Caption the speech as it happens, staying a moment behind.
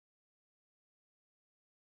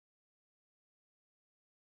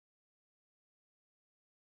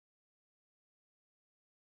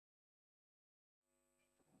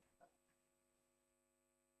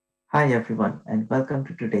Hi, everyone, and welcome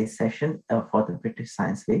to today's session for the British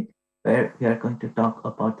Science Week, where we are going to talk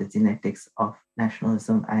about the genetics of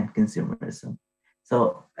nationalism and consumerism.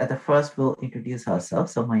 So, at the first, we'll introduce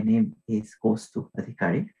ourselves. So, my name is Kaustubh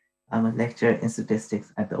Adhikari. I'm a lecturer in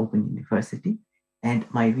statistics at the Open University, and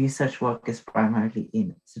my research work is primarily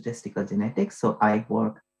in statistical genetics. So, I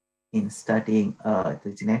work in studying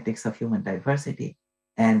the genetics of human diversity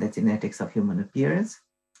and the genetics of human appearance.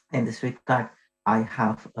 In this regard, I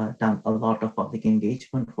have done a lot of public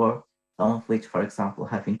engagement work, some of which, for example,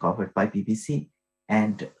 have been covered by BBC.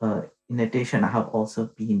 And in addition, I have also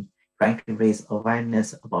been trying to raise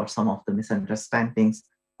awareness about some of the misunderstandings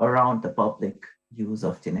around the public use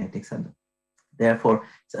of genetics. And therefore,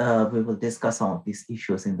 we will discuss some of these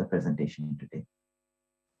issues in the presentation today.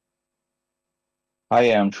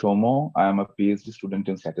 Hi, I'm Shomo. I am a PhD student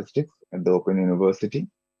in statistics at the Open University.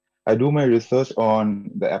 I do my research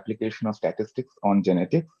on the application of statistics on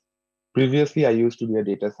genetics. Previously, I used to be a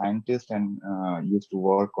data scientist and used to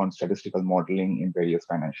work on statistical modeling in various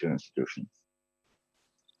financial institutions.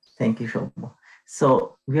 Thank you, Shomo.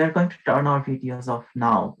 So we are going to turn our videos off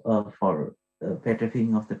now for the better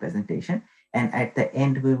viewing of the presentation. And at the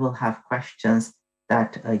end, we will have questions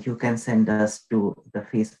that you can send us to the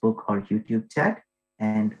Facebook or YouTube chat.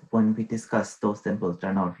 And when we discuss those, then we'll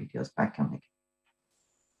turn our videos back on again.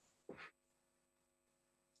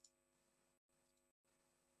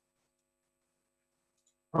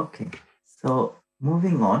 Okay, so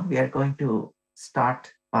moving on, we are going to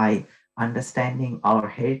start by understanding our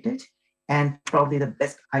heritage. And probably the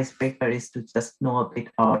best icebreaker is to just know a bit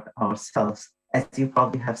about ourselves. As you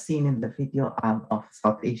probably have seen in the video, I'm of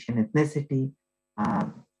South Asian ethnicity.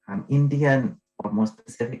 I'm Indian, or more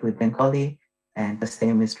specifically Bengali, and the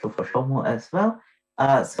same is true for Shomo as well.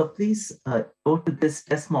 So please go to this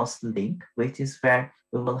Desmos link, which is where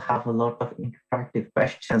we will have a lot of interactive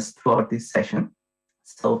questions throughout this session.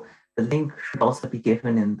 So the link should also be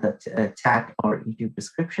given in the chat or YouTube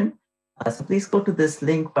description. So please go to this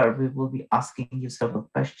link where we will be asking you several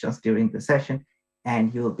questions during the session,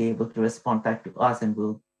 and you will be able to respond back to us, and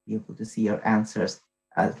we'll be able to see your answers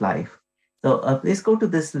as live. So please go to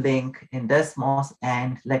this link in Desmos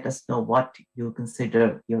and let us know what you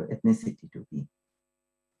consider your ethnicity to be.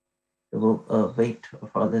 We will wait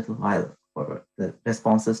for a little while for the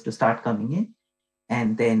responses to start coming in,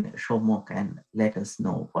 and then Shomo can let us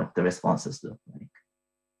know what the responses look like.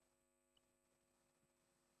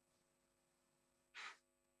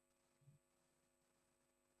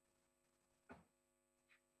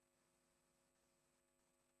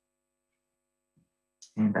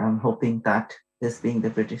 And I'm hoping that this being the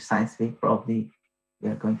British Science Week, probably we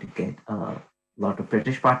are going to get a lot of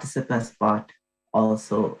British participants, but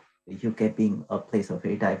also UK being a place of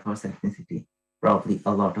very diverse ethnicity, probably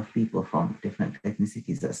a lot of people from different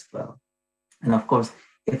ethnicities as well. And of course,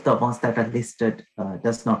 if the ones that are listed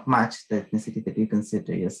does not match the ethnicity that you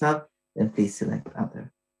consider yourself, then please select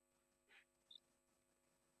other.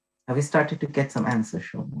 Have we started to get some answers,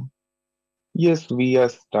 Shomo? Yes, we are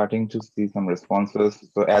starting to see some responses.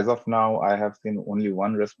 So as of now, I have seen only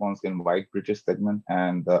one response in white British segment,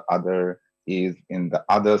 and the other is in the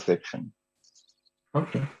other section.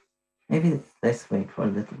 Okay, maybe let's wait for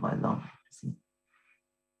a little while longer to see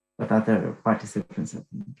what other participants are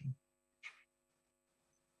thinking.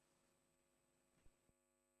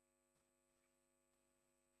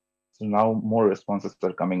 So now more responses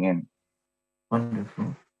are coming in.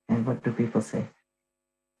 Wonderful. And what do people say?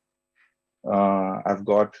 I've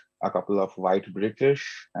got a couple of white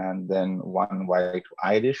British and then one white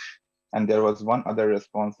Irish. And there was one other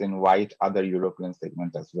response in white other European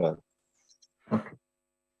segment as well. Okay.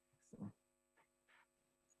 So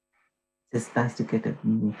it's nice to get a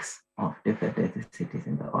mix of different ethnicities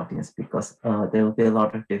in the audience, because there will be a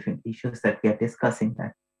lot of different issues that we are discussing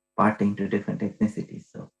that parting to different ethnicities.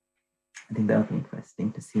 So I think that'll be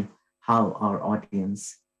interesting to see how our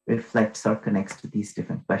audience reflects or connects to these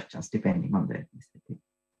different questions depending on their ethnicity.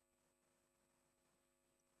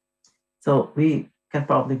 So we can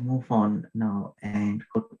probably move on now and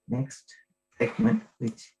go to the next segment,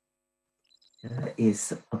 which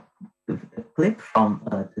is a clip from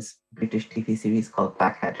this British TV series called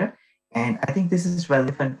Blackadder. And I think this is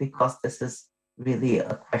relevant because this is really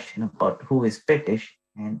a question about who is British.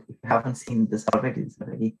 And if you haven't seen this already, it's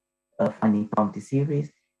already a funny comedy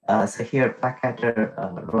series. So here, Blackadder,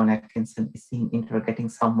 Ron Atkinson is seen interrogating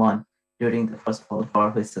someone during the First World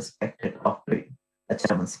War who is suspected of being a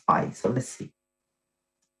German spy. So let's see.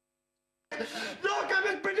 Look, I'm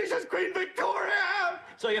as British as Queen Victoria!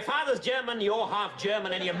 So your father's German, you're half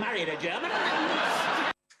German, and you're married a German?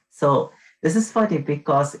 So This is funny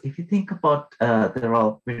because if you think about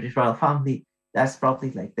the British royal family, that's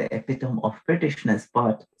probably like the epitome of Britishness.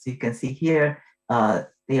 But as you can see here,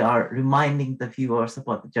 they are reminding the viewers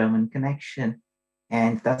about the German connection.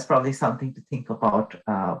 And that's probably something to think about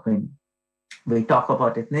when we talk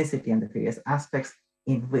about ethnicity and the various aspects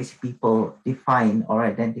in which people define or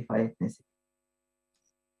identify ethnicity.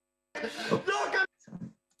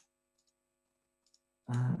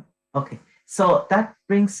 Okay, so that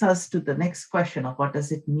brings us to the next question of what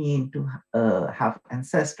does it mean to have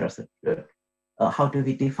ancestors? How do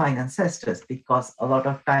we define ancestors? Because a lot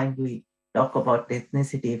of time we talk about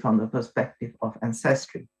ethnicity from the perspective of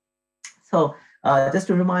ancestry. So just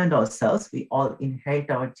to remind ourselves, we all inherit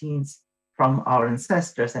our genes from our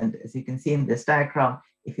ancestors. And as you can see in this diagram,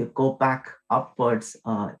 if you go back upwards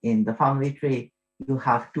in the family tree, you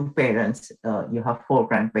have two parents, you have four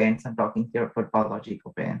grandparents. I'm talking here about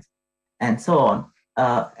biological parents, and so on.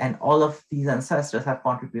 And all of these ancestors have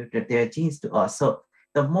contributed their genes to us. So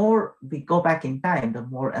the more we go back in time, the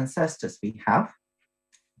more ancestors we have,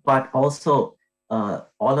 but also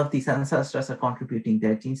all of these ancestors are contributing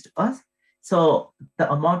their genes to us. So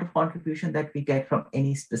the amount of contribution that we get from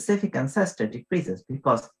any specific ancestor decreases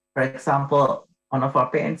because, for example, one of our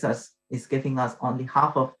parents is giving us only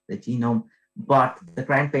half of the genome, but the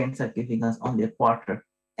grandparents are giving us only a quarter.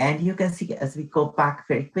 And you can see as we go back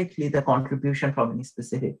very quickly, the contribution from any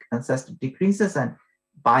specific ancestor decreases. And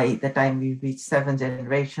by the time we reach 7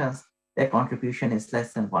 generations, their contribution is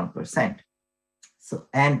less than 1%. So,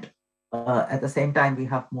 and at the same time, we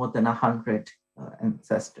have more than 100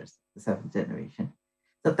 ancestors, the 7th generation.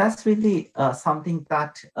 So that's really something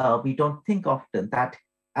that we don't think often, that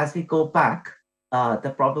as we go back,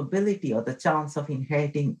 the probability or the chance of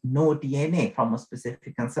inheriting no DNA from a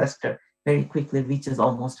specific ancestor very quickly reaches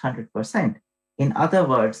almost 100%. In other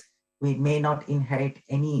words, we may not inherit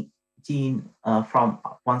any gene from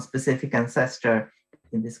one specific ancestor,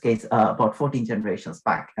 in this case, about 14 generations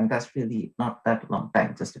back. And that's really not that long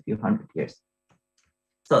time, just a few hundred years.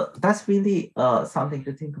 So that's really something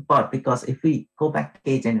to think about, because if we go back to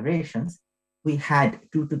K generations, we had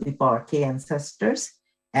 2 to the power K ancestors,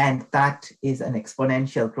 and that is an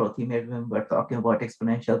exponential growth. You may remember talking about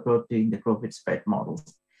exponential growth during the COVID spread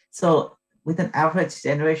models. So with an average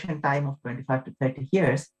generation time of 25 to 30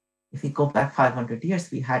 years, if we go back 500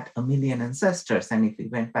 years, we had 1 million ancestors. And if we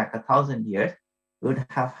went back 1,000 years, we would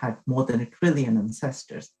have had more than 1 trillion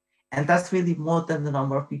ancestors. And that's really more than the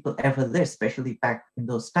number of people ever lived, especially back in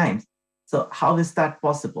those times. So how is that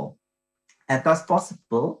possible? And that's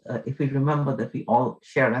possible if we remember that we all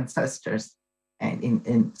share ancestors and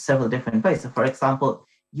in several different ways. So for example,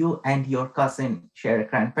 you and your cousin share a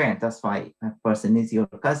grandparent. That's why that person is your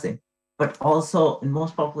cousin. But also in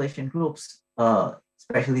most population groups,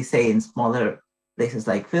 especially say in smaller places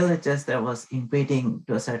like villages, there was inbreeding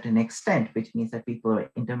to a certain extent, which means that people are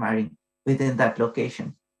intermarrying within that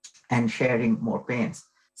location and sharing more parents.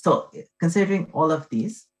 So considering all of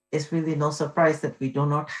these, it's really no surprise that we do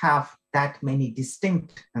not have that many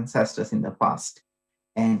distinct ancestors in the past.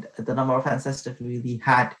 And the number of ancestors we really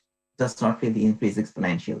had does not really increase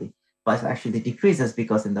exponentially, but actually decreases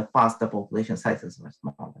because in the past, the population sizes were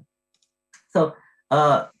smaller. So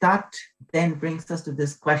that then brings us to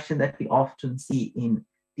this question that we often see in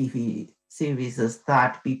TV series, is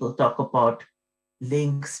that people talk about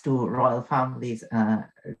links to royal families. I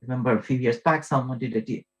remember a few years back, someone did a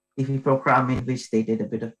TV program in which they did a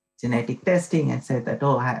bit of genetic testing and said that,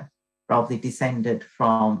 oh, I have probably descended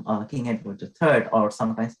from King Edward III, or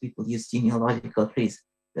sometimes people use genealogical trees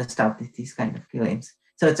to establish these kind of claims.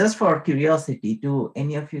 So just for curiosity, do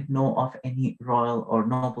any of you know of any royal or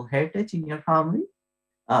noble heritage in your family?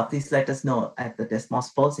 Please let us know at the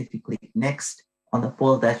Desmos polls. If you click next on the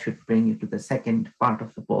poll, that should bring you to the second part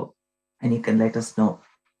of the poll. And you can let us know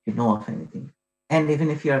if you know of anything. And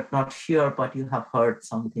even if you're not sure, but you have heard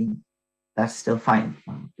something, that's still fine.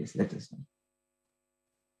 Please let us know.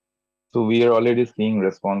 So we are already seeing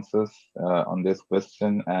responses on this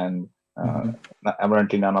question, and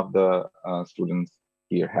apparently none of the students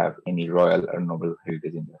here have any royal or noble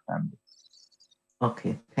heritage in their family.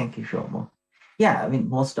 Okay, thank you, Shomo. Yeah, I mean,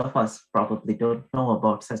 most of us probably don't know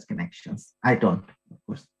about such connections. I don't, of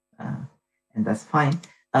course, and that's fine.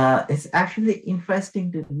 It's actually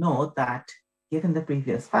interesting to know that given the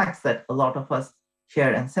previous facts that a lot of us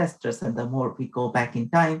share ancestors, and the more we go back in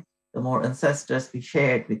time, the more ancestors we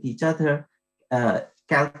shared with each other.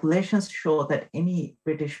 Calculations show that any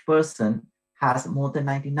British person has more than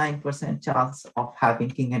 99% chance of having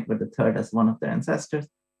King Edward III as one of their ancestors,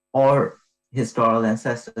 or historical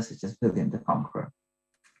ancestors such as William the Conqueror.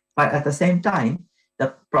 But at the same time,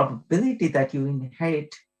 the probability that you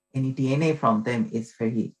inherit any DNA from them is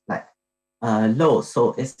very like low.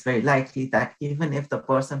 So it's very likely that even if the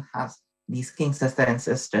person has these kings as their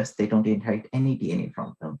ancestors, they don't inherit any DNA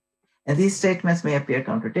from them. And these statements may appear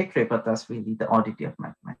contradictory, but that's really the oddity of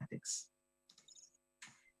mathematics.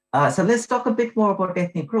 So let's talk a bit more about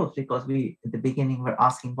ethnic groups, because we, at the beginning, were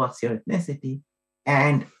asking what's your ethnicity.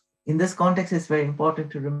 And in this context, it's very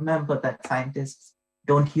important to remember that scientists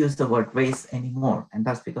don't use the word race anymore. And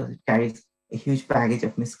that's because it carries a huge baggage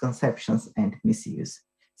of misconceptions and misuse.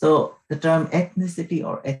 So the term ethnicity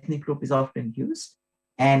or ethnic group is often used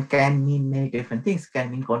and can mean many different things. It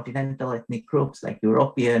can mean continental ethnic groups like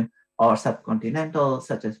European, or subcontinental,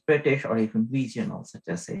 such as British, or even regional, such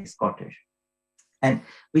as, say, Scottish. And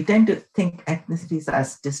we tend to think ethnicities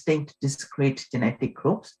as distinct, discrete genetic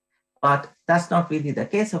groups, but that's not really the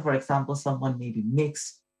case. So, for example, someone may be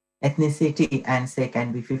mixed ethnicity and say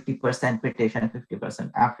can be 50% British and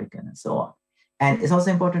 50% African, and so on. And it's also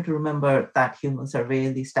important to remember that humans are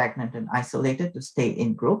really stagnant and isolated to stay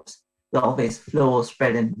in groups. They always flow,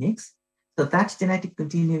 spread, and mix. So that genetic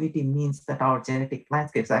continuity means that our genetic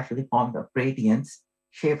landscape is actually formed of gradients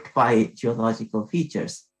shaped by geological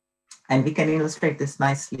features. And we can illustrate this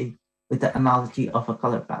nicely with the analogy of a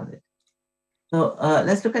color palette. So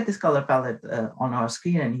let's look at this color palette on our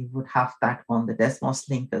screen, and you would have that on the Desmos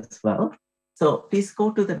link as well. So please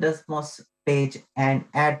go to the Desmos page and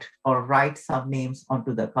add or write some names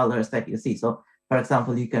onto the colors that you see. So for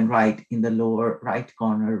example, you can write in the lower right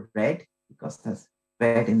corner red, because there's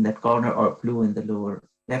red in that corner, or blue in the lower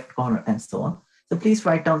left corner, and so on. So please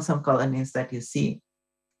write down some color names that you see,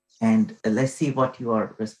 and let's see what you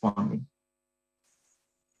are responding.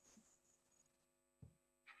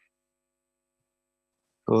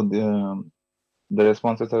 So the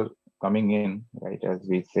responses are coming in, right, as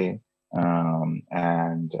we say,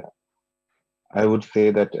 and I would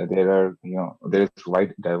say that there is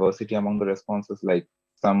wide diversity among the responses. Like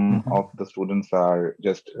some of the students are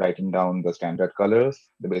just writing down the standard colors,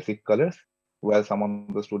 the basic colors, while some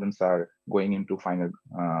of the students are going into finer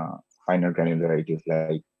granularities,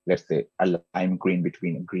 like let's say a lime green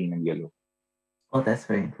between green and yellow. Oh, that's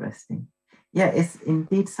very interesting. Yeah, it's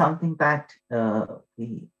indeed something that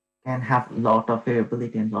we can have a lot of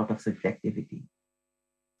variability and a lot of subjectivity.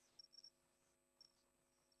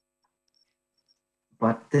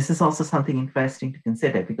 But this is also something interesting to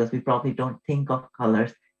consider, because we probably don't think of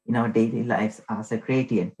colors in our daily lives as a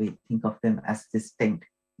gradient. We think of them as distinct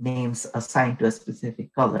names assigned to a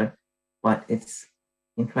specific color, but it's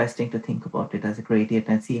interesting to think about it as a gradient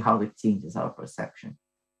and see how it changes our perception.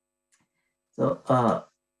 So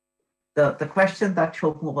the question that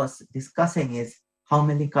Shobhu was discussing is, how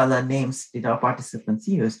many color names did our participants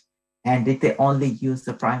use? And did they only use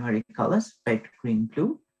the primary colors, red, green,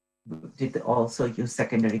 blue? Did they also use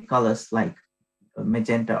secondary colors like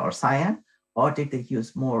magenta or cyan? Or did they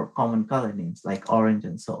use more common color names like orange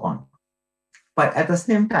and so on? But at the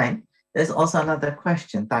same time, there's also another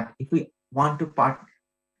question, that if we want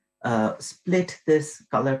to split this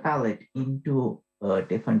color palette into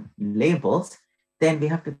different labels, then we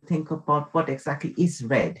have to think about what exactly is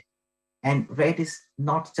red. And red is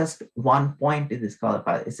not just one point in this color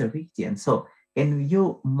palette, it's a region. So can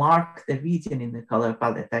you mark the region in the color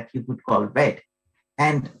palette that you would call red?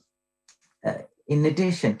 And in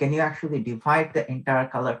addition, can you actually divide the entire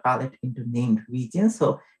color palette into named regions?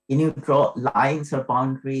 So can you draw lines or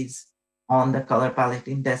boundaries on the color palette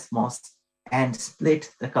in Desmos and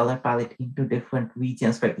split the color palette into different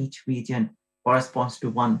regions where each region corresponds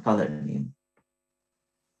to one color name?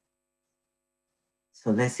 So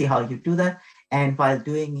let's see how you do that. And while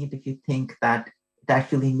doing it, if you think that it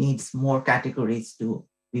actually needs more categories to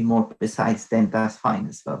be more precise, then that's fine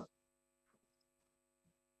as well.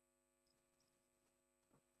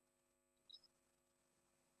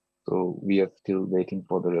 So we are still waiting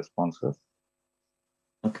for the responses.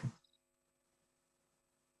 Okay.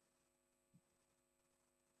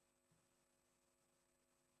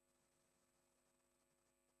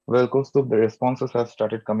 Well, Kaustubh, the responses have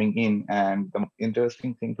started coming in, and the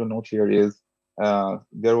interesting thing to note here is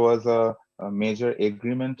there was a major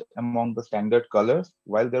agreement among the standard colors.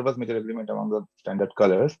 While there was major agreement among the standard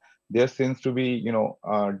colors, there seems to be,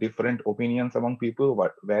 different opinions among people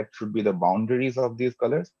where should be the boundaries of these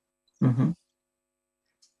colors. Mm-hmm.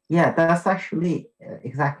 Yeah, that's actually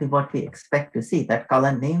exactly what we expect to see, that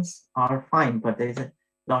color names are fine, but there's a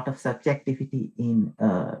lot of subjectivity in,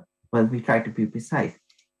 well, we try to be precise.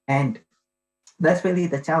 And that's really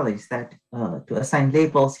the challenge, that to assign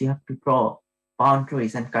labels, you have to draw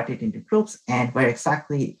boundaries and cut it into groups. And where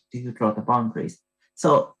exactly do you draw the boundaries?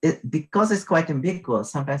 So because it's quite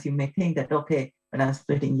ambiguous, sometimes you may think that, okay, when I'm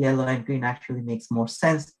splitting yellow and green actually makes more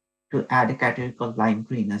sense to add a category called lime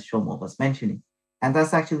green, as Shomo was mentioning. And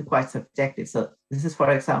that's actually quite subjective. So this is, for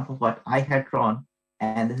example, what I had drawn,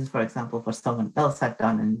 and this is, for example, what someone else had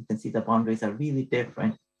done, and you can see the boundaries are really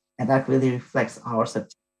different, and that really reflects our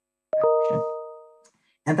subjective perception.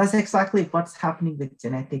 And that's exactly what's happening with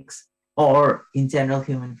genetics or in general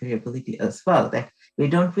human variability as well, that we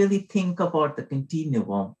don't really think about the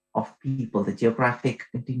continuum of people, the geographic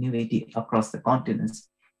continuity across the continents.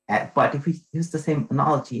 But if we use the same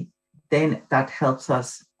analogy, then that helps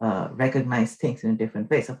us recognize things in a different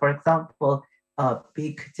way. So for example, a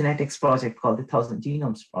big genetics project called the Thousand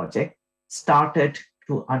Genomes Project started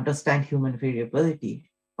to understand human variability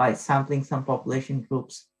by sampling some population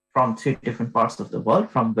groups from 3 different parts of the world,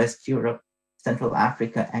 from West Europe, Central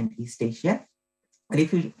Africa, and East Asia. And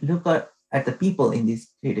if you look at the people in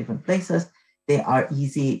these 3 different places, they are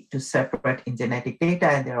easy to separate in genetic data,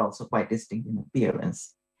 and they're also quite distinct in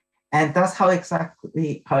appearance. And that's how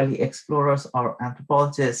exactly early explorers or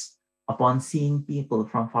anthropologists, upon seeing people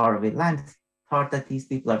from faraway lands, thought that these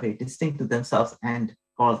people are very distinct to themselves and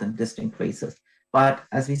called them distinct races. But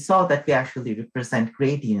as we saw, that we actually represent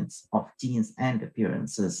gradients of genes and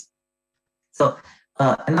appearances. So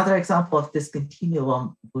another example of this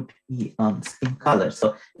continuum would be skin color.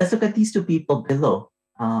 So let's look at these 2 people below,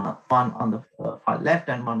 one on the far left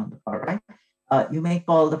and one on the far right. You may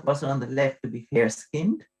call the person on the left to be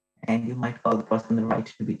fair-skinned, and you might call the person on the right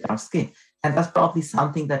to be dark-skinned. And that's probably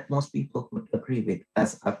something that most people would agree with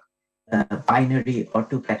as a binary or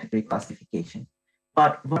 2-category classification.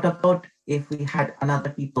 But what about if we had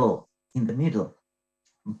another people in the middle,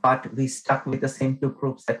 but we stuck with the same 2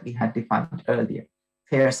 groups that we had defined earlier,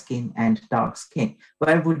 fair skin and dark skin?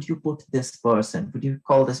 Where would you put this person? Would you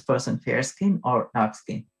call this person fair skin or dark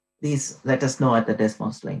skin? Please let us know at the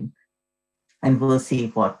Desmos link, and we'll see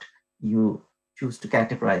what you choose to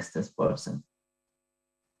categorize this person.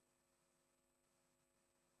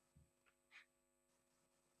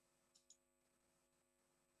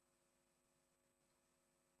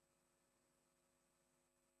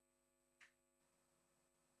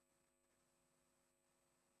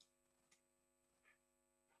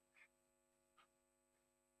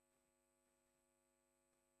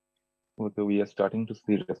 So we are starting to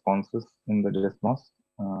see responses in the Desmos.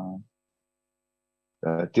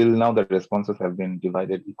 Till now, the responses have been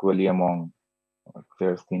divided equally among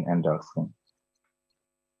fair skin and dark skin.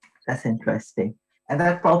 That's interesting. And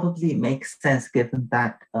that probably makes sense given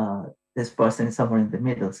that this person is somewhere in the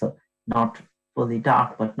middle. So not fully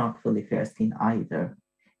dark, but not fully fair skin either.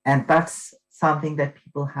 And that's something that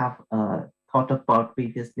people have thought about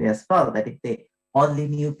previously as well, that if they only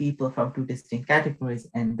knew people from 2 distinct categories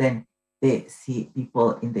and then they see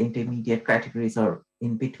people in the intermediate categories or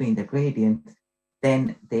in between the gradient,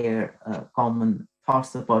 then their common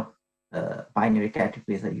thoughts about binary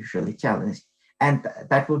categories are usually challenged. And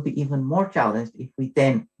that would be even more challenged if we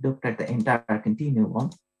then looked at the entire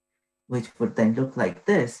continuum, which would then look like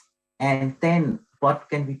this. And then what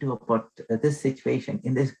can we do about this situation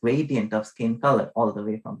in this gradient of skin color all the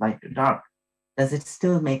way from light to dark? Does it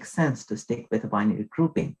still make sense to stick with a binary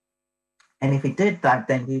grouping? And if we did that,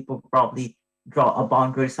 then we would probably draw a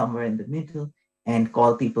boundary somewhere in the middle and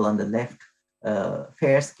call people on the left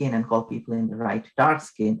fair skin and call people in the right dark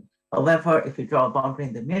skin. However, if we draw a boundary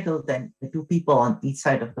in the middle, then the 2 people on each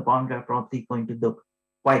side of the boundary are probably going to look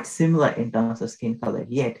quite similar in terms of skin color,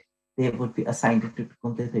 yet they would be assigned to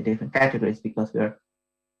completely different categories because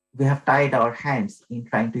we have tied our hands in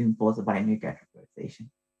trying to impose a binary categorization.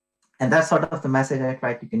 And that's sort of the message I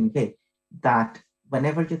try to convey, that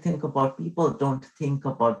whenever you think about people, don't think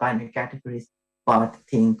about binary categories, but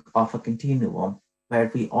think of a continuum where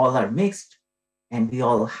we all are mixed and we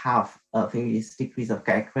all have various degrees of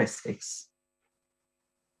characteristics.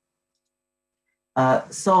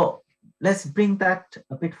 So let's bring that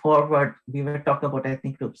a bit forward. We were talking about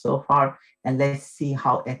ethnic groups so far, and let's see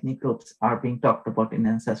how ethnic groups are being talked about in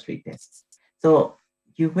ancestry tests. So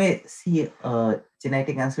you may see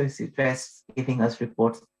genetic ancestry tests giving us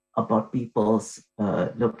reports about people's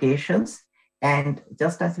locations. And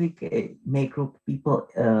just as we may group people,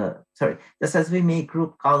 just as we may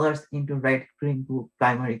group colors into red, green, blue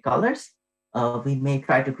primary colors, we may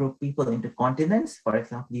try to group people into continents, for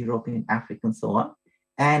example, European, African, so on.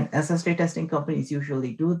 And ancestry testing companies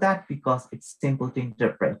usually do that because it's simple to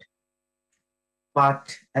interpret.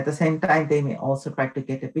 But at the same time, they may also try to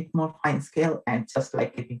get a bit more fine scale, and just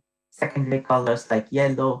like giving secondary colors like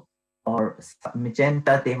yellow or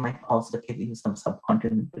magenta, they might also give you some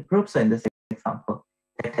subcontinental groups. So in this example,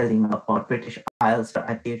 they're telling about British Isles or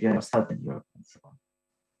Iberia or Southern Europe and so on.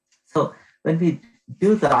 So when we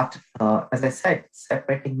do that, as I said,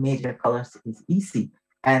 separating major colors is easy,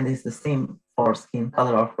 And it's the same for skin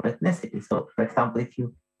color or for ethnicity. So, for example, if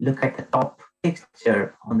you look at the top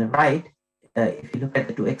picture on the right, if you look at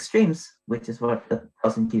the two extremes, which is what the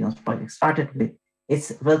Thousand Genomes Project started with,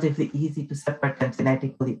 it's relatively easy to separate them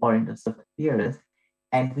genetically or in terms of appearance.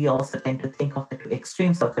 And we also tend to think of the two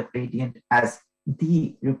extremes of the gradient as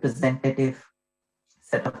the representative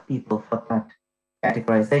set of people for that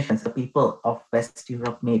categorization. So people of West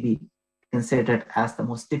Europe may be considered as the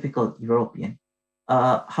most typical European.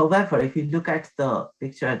 However, if you look at the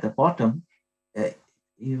picture at the bottom, uh,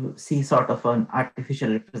 you see sort of an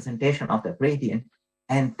artificial representation of the gradient,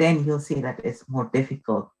 and then you'll see that it's more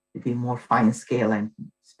difficult to be more fine scale and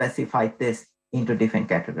specify this into different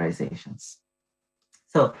categorizations.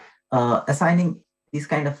 So assigning these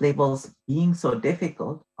kind of labels being so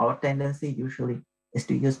difficult, our tendency usually is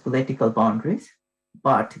to use political boundaries,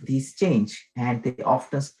 but these change and they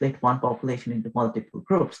often split one population into multiple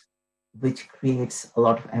groups, which creates a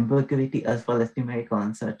lot of ambiguity as well as numerical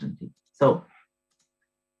uncertainty. So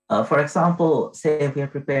for example, say we are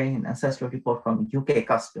preparing an ancestry report from a UK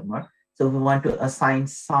customer. So we want to assign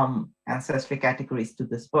some ancestry categories to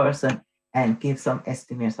this person and give some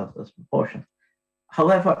estimates of those proportions.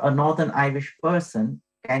 However, a Northern Irish person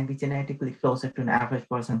can be genetically closer to an average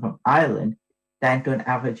person from Ireland than to an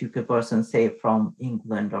average UK person, say, from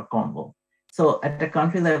England or Cornwall. So at the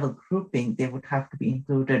country level grouping, they would have to be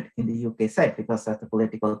included in the UK set because that's the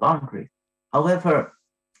political boundary. However,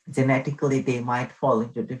 genetically, they might fall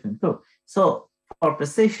into a different group. So for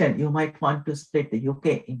precision, you might want to split the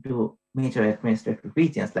UK into major administrative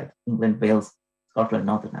regions like England, Wales, Scotland,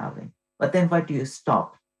 Northern Ireland. But then where do you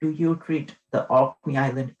stop? Do you treat the Orkney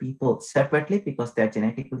Island people separately because they're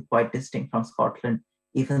genetically quite distinct from Scotland,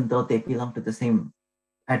 even though they belong to the same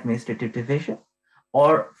administrative division?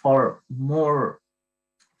 Or for more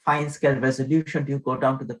fine scale resolution, do you go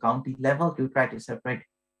down to the county level? Do you try to separate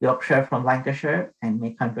Yorkshire from Lancashire and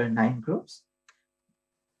make 109 groups?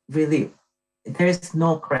 Really, there is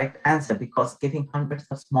no correct answer because giving hundreds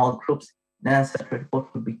of small groups in an ancestry report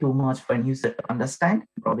would be too much for a user to understand,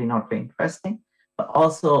 probably not very interesting, but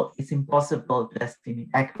also it's impossible to estimate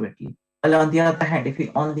accurately. Well, on the other hand, if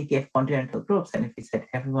we only gave continental groups and if we said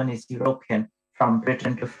everyone is European from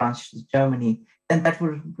Britain to France to Germany, then that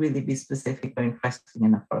would really be specific or interesting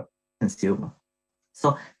enough for a consumer.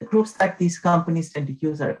 So the groups that these companies tend to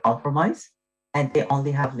use are a compromise and they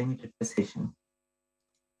only have limited precision.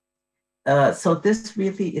 So this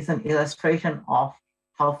really is an illustration of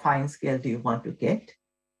how fine scale do you want to get.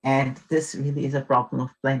 And this really is a problem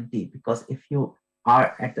of plenty because if you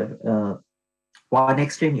are at the one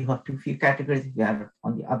extreme, you have too few categories. If you are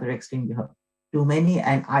on the other extreme, you have too many,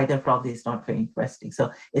 and either probably is not very interesting.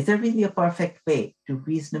 So is there really a perfect way to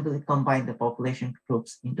reasonably combine the population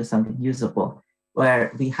groups into something usable,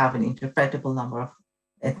 where we have an interpretable number of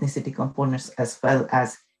ethnicity components as well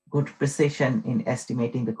as good precision in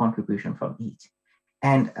estimating the contribution from each?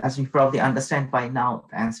 And as you probably understand by now,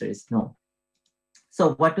 the answer is no.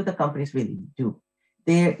 So what do the companies really do?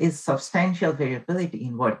 There is substantial variability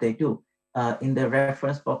in what they do. In the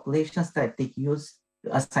reference populations that they use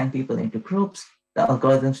to assign people into groups, the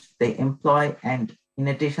algorithms they employ, and in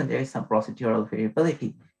addition, there is some procedural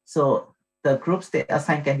variability. So the groups they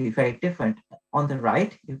assign can be very different. On the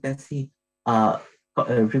right, you can see a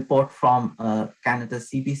report from Canada's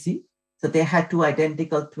CBC. So they had two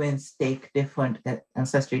identical twins take different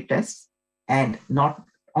ancestry tests, and not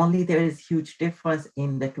only there is huge difference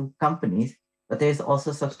in the two companies, but there is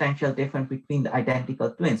also substantial difference between the identical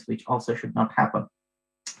twins, which also should not happen.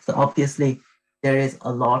 So obviously, there is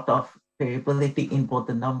a lot of variability in both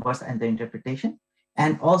the numbers and the interpretation.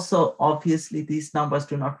 And also, obviously, these numbers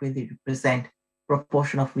do not really represent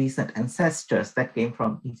proportion of recent ancestors that came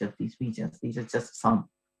from each of these regions. These are just some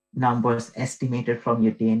numbers estimated from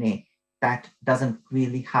your DNA that doesn't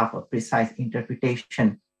really have a precise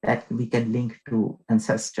interpretation that we can link to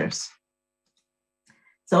ancestors.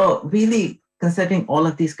 So really, considering all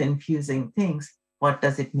of these confusing things, what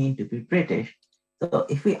does it mean to be British? So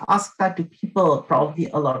if we ask that to people, probably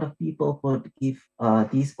a lot of people would give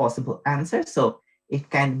these possible answers. So it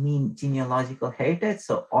can mean genealogical heritage.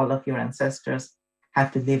 So all of your ancestors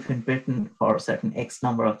have to live in Britain for a certain X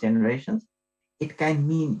number of generations. It can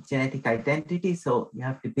mean genetic identity. So you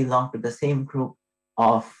have to belong to the same group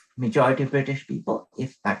of majority British people,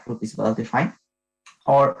 if that group is well defined.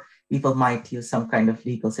 Or people might use some kind of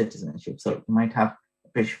legal citizenship. So you might have a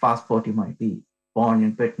British passport, you might be born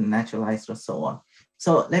in Britain, naturalized, or so on.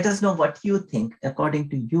 So let us know what you think. According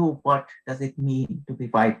to you, what does it mean to be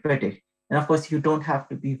white British? And of course, you don't have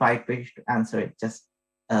to be white British to answer it. Just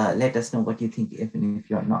let us know what you think, even if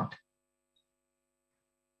you're not.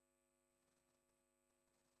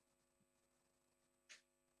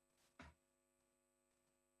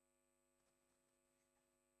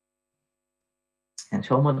 And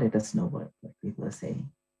Shoma, let us know what people are saying.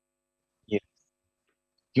 Yes.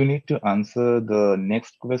 You need to answer the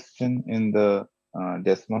next question in the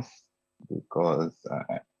Desmos because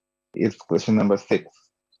it's question number 6.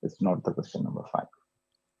 It's not the question number 5.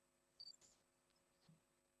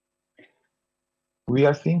 We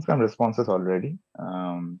are seeing some responses already.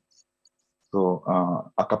 So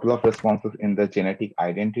a couple of responses in the genetic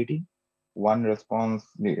identity. One response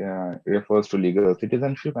refers to legal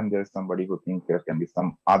citizenship, and there's somebody who thinks there can be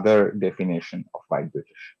some other definition of white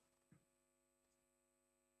British.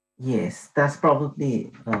 Yes, that's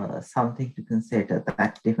probably something to consider,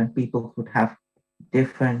 that different people could have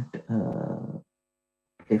different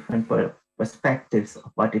perspectives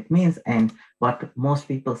of what it means, and what most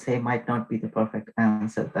people say might not be the perfect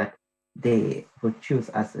answer that they would choose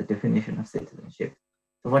as a definition of citizenship.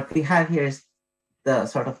 So what we have here is the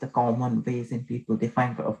sort of the common ways in people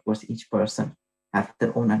define, but of course each person have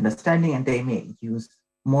their own understanding, and they may use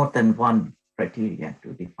more than one criteria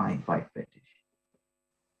to define white British.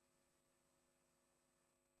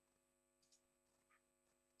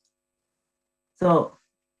 So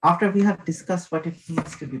after we have discussed what it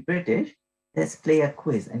means to be British, let's play a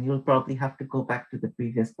quiz, and you'll probably have to go back to the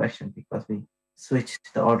previous question because we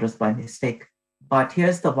switched the orders by mistake. But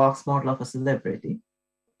here's the Vox model of a celebrity.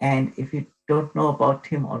 And if you don't know about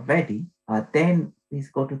him already, then please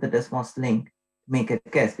go to the Desmos link to make a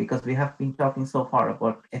guess, because we have been talking so far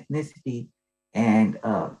about ethnicity, and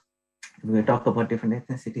we'll talk about different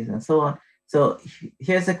ethnicities and so on. So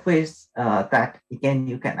here's a quiz that, again,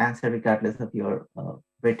 you can answer regardless of your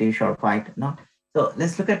British or white or not. So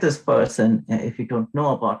let's look at this person, if you don't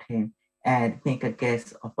know about him, and make a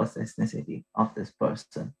guess of what's the ethnicity of this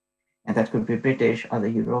person. And that could be British, other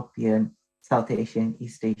European, South Asian,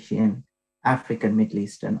 East Asian, African, Middle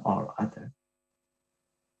Eastern, or other.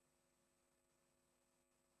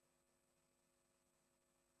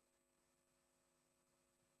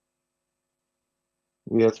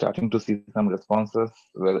 We are starting to see some responses.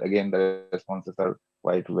 Well, again, the responses are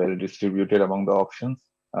quite well distributed among the options.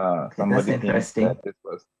 Somebody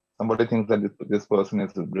thinks that this person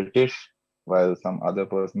is British, while some other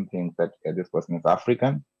person thinks that this person is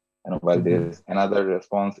African, and while there's another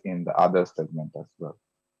response in the other segment as well.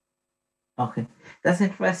 Okay, that's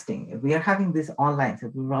interesting. We are having this online,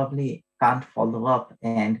 so we probably can't follow up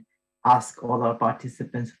and ask all our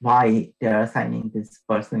participants why they're assigning this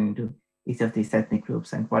person into each of these ethnic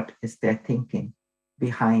groups and what is their thinking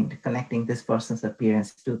behind connecting this person's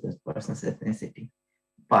appearance to this person's ethnicity.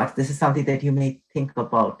 But this is something that you may think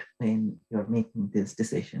about when you're making this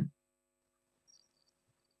decision.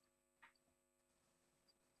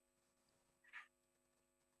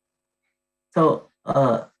 So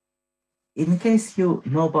in case you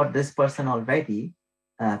know about this person already,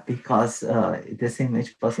 because this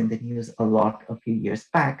image was in the news a lot a few years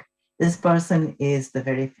back, this person is the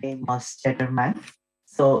very famous Cheddar Man.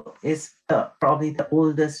 So is probably the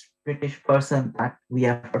oldest British person that we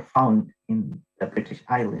ever found in the British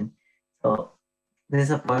island. So this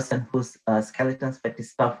is a person whose skeletons were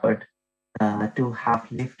discovered to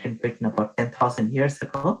have lived in Britain about 10,000 years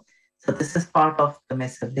ago. So this is part of the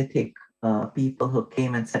Mesolithic people who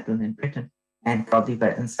came and settled in Britain, and probably were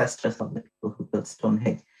ancestors of the people who built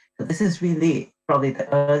Stonehenge. So this is really probably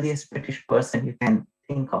the earliest British person you can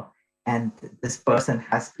think of. And this person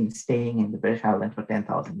has been staying in the British Island for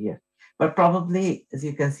 10,000 years. But probably, as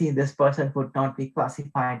you can see, this person would not be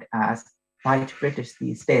classified as white British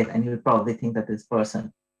these days. And you would probably think that this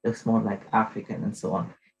person looks more like African and so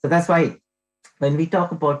on. So that's why when we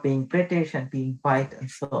talk about being British and being white and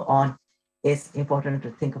so on, it's important to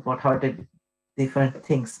think about how did different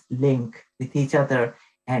things link with each other.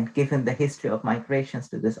 And given the history of migrations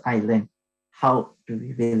to this island, how do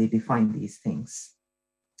we really define these things?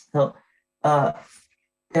 So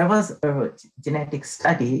there was a genetic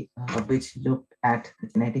study which looked at the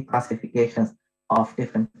genetic classifications of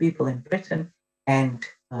different people in Britain, and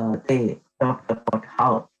they talked about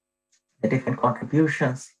how the different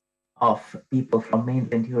contributions of people from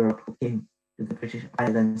mainland Europe who came to the British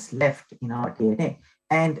Islands left in our DNA.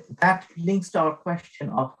 And that links to our question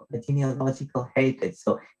of genealogical heritage.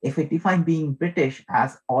 So if we define being British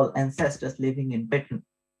as all ancestors living in Britain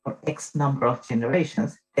for X number of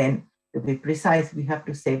generations, then to be precise, we have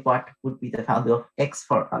to say what would be the value of X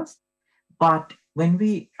for us. But when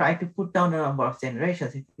we try to put down a number of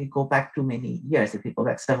generations, if we go back too many years, if we go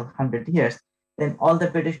back several hundred years, then all the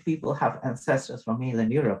British people have ancestors from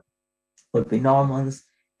mainland Europe. Would be Normans,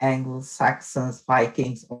 Angles, Saxons,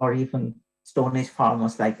 Vikings, or even Stone Age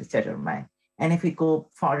farmers like the Cheddar Man. And if we go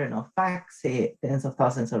far enough back, say tens of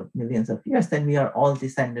thousands or millions of years, then we are all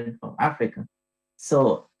descended from Africa.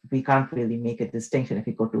 So we can't really make a distinction if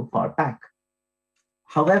we go too far back.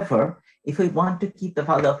 However, if we want to keep the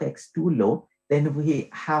value of X too low, then we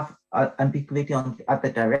have ambiguity on the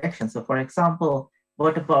other direction. So for example,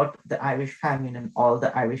 what about the Irish famine and all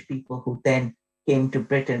the Irish people who then came to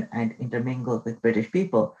Britain and intermingled with British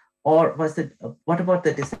people? Or was it, what about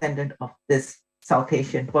the descendant of this South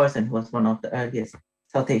Asian person who was one of the earliest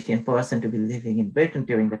South Asian person to be living in Britain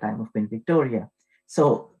during the time of Queen Victoria?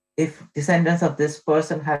 So if descendants of this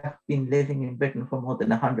person have been living in Britain for more than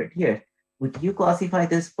 100 years, would you classify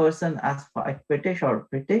this person as white British or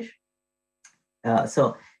British?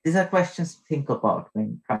 So these are questions to think about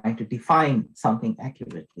when trying to define something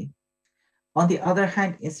accurately. On the other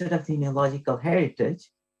hand, instead of genealogical heritage,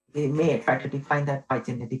 we may try to define that by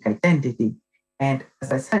genetic identity. And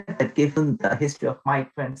as I said, that given the history of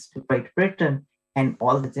migrants to Great Britain and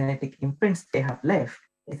all the genetic imprints they have left,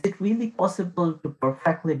 is it really possible to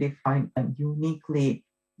perfectly define a uniquely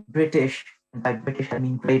British, and by British I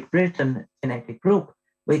mean Great Britain genetic group,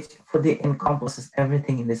 which fully encompasses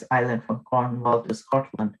everything in this island from Cornwall to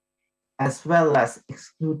Scotland, as well as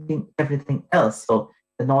excluding everything else? So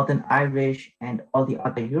the Northern Irish and all the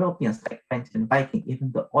other Europeans like French and Viking,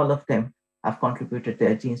 even though all of them have contributed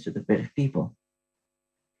their genes to the British people.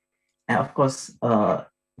 And of course,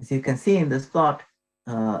 as you can see in this plot,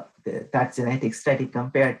 that genetic study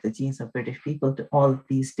compared the genes of British people to all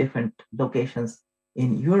these different locations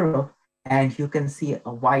in Europe, and you can see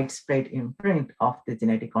a widespread imprint of the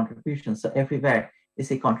genetic contributions. So everywhere you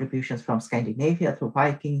see contributions from Scandinavia through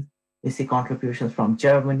Vikings, you see contributions from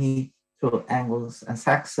Germany through Angles and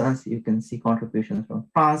Saxons, you can see contributions from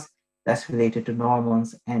France that's related to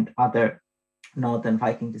Normans and other Northern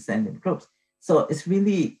Viking descendant groups. So it's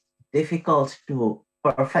really difficult to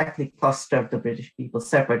perfectly cluster the British people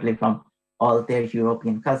separately from all their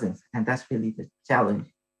European cousins. And that's really the challenge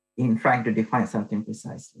in trying to define something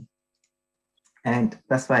precisely. And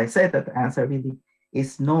that's why I say that the answer really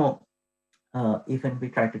is no, even we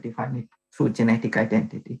try to define it through genetic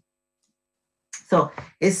identity. So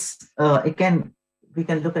it's, again, we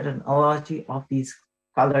can look at an analogy of these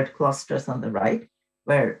colored clusters on the right,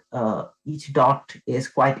 where each dot is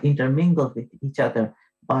quite intermingled with each other.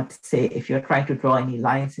 But say, if you're trying to draw any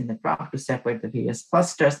lines in the graph to separate the various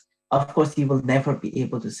clusters, of course, you will never be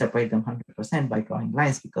able to separate them 100% by drawing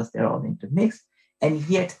lines because they're all intermixed. And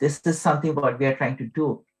yet, this is something what we are trying to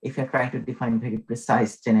do if you're trying to define very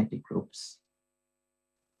precise genetic groups.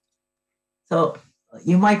 So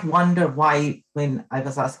you might wonder why, when I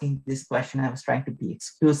was asking this question, I was trying to be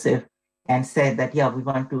exclusive and said that, yeah, we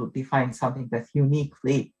want to define something that's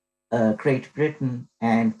uniquely Great Britain,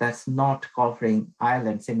 and that's not covering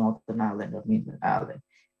Ireland, say Northern Ireland or mainland Ireland.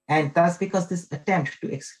 And that's because this attempt to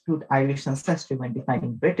exclude Irish ancestry when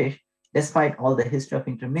defining British, despite all the history of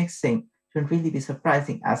intermixing, shouldn't really be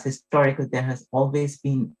surprising, as historically there has always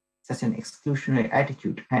been such an exclusionary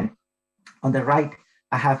attitude. And on the right,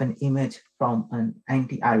 I have an image from an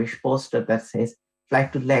anti-Irish poster that says,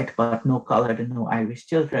 "Flag to let, but no colored and no Irish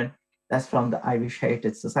children." That's from the Irish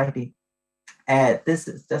Heritage Society. This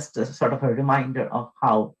is just a sort of a reminder of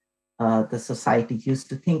how the society used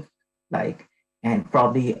to think like, and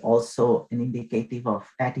probably also an indicative of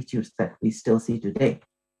attitudes that we still see today,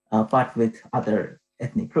 but with other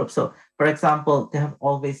ethnic groups. So, for example, there have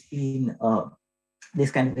always been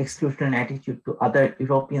this kind of exclusionary attitude to other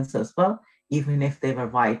Europeans as well, even if they were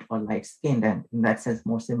white or light-skinned, and in that sense,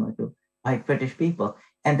 more similar to white British people.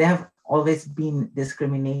 And they have always been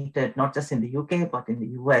discriminated, not just in the UK, but in the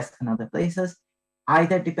US and other places,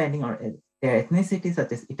 either depending on their ethnicity,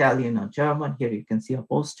 such as Italian or German. Here you can see a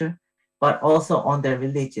poster, but also on their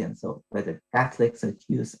religion, so whether Catholics or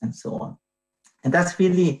Jews and so on. And that's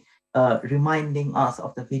really reminding us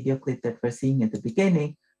of the video clip that we're seeing at the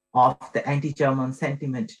beginning of the anti-German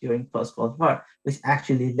sentiment during First World War, which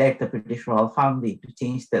actually led the British royal family to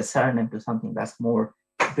change their surname to something that's more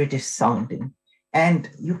British sounding. And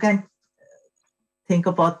you can think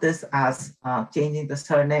about this as changing the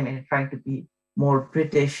surname and trying to be more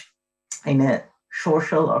British in a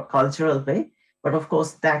social or cultural way. But of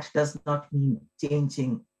course, that does not mean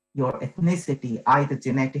changing your ethnicity, either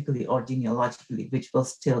genetically or genealogically, which will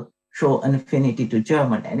still show an affinity to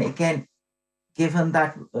German. And again, given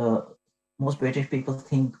that most British people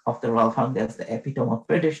think of the royal family as the epitome of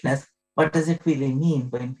Britishness, what does it really mean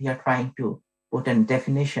when we are trying to put a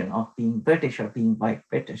definition of being British or being white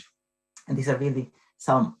British? And these are really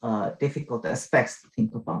some difficult aspects to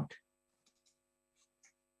think about.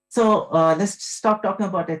 So let's stop talking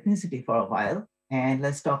about ethnicity for a while, and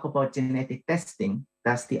let's talk about genetic testing.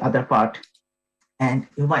 That's the other part. And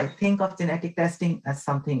you might think of genetic testing as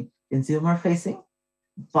something consumer facing,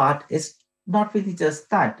 but it's Not really just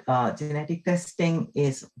that. Genetic testing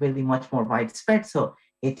will be much more widespread. So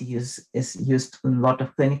is used in a lot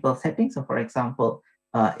of clinical settings. So, for example,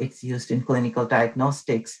 it's used in clinical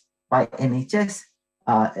diagnostics by NHS,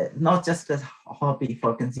 not just as a hobby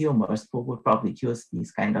for consumers who would probably use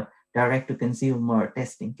these kind of direct-to-consumer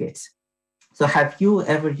testing kits. So, have you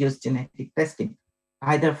ever used genetic testing,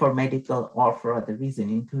 either for medical or for other reason,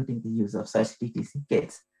 including the use of such DTC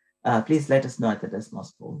kits? Please let us know at the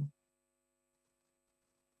Desmos poll.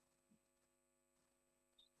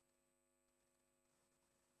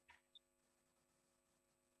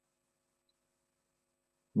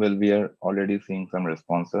 Well, we are already seeing some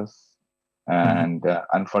responses, and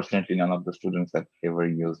unfortunately, none of the students have ever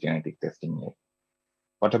used genetic testing yet.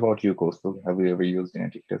 What about you, Kaustubh? Have you ever used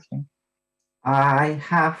genetic testing? I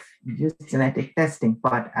have used genetic testing,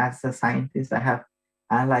 but as a scientist, I have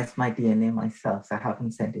analyzed my DNA myself. So I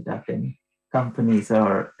haven't sent it up in companies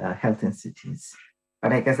or health institutes.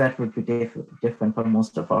 But I guess that would be different for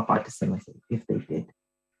most of our participants if they did.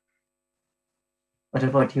 What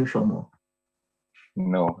about you, Shomo?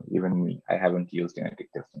 No, even me. I haven't used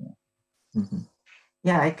genetic testing yet. Mm-hmm.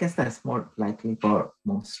 Yeah, I guess that's more likely for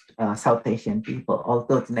most South Asian people,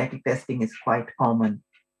 although genetic testing is quite common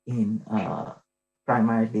in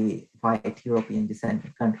primarily white European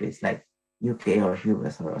descended countries like UK or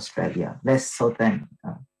US or Australia, less so than,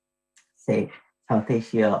 say, South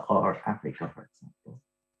Asia or Africa, for example.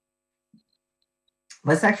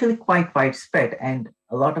 But it's actually quite widespread, and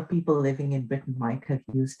a lot of people living in Britain might have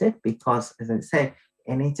used it because, as I said,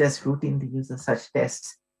 NHS routinely uses such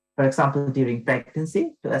tests, for example, during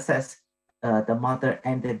pregnancy to assess the mother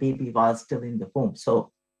and the baby while still in the womb.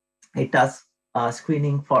 So it does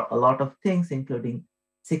screening for a lot of things, including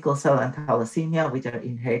sickle cell and thalassemia, which are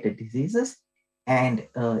inherited diseases. And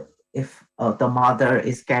if the mother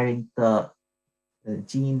is carrying the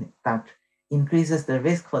gene that increases the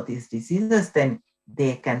risk for these diseases, then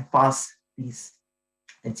they can pass these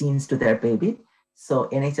genes to their baby. So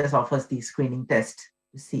NHS offers these screening tests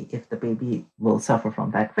to see if the baby will suffer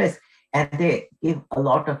from that risk. And they give a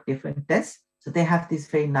lot of different tests. So they have this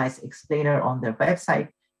very nice explainer on their website,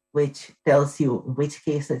 which tells you in which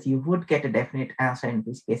cases you would get a definite answer and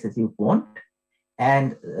in which cases you won't.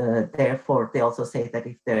 And therefore, they also say that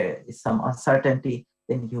if there is some uncertainty,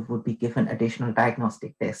 then you would be given additional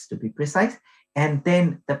diagnostic tests to be precise. And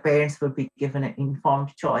then the parents would be given an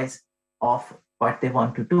informed choice of what they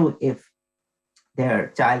want to do if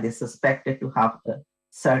their child is suspected to have a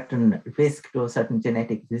certain risk to a certain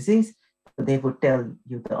genetic disease. So they would tell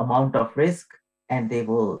you the amount of risk and they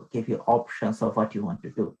will give you options of what you want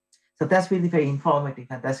to do. So that's really very informative,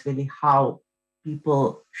 and that's really how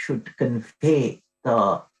people should convey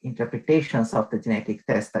the interpretations of the genetic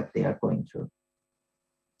test that they are going through.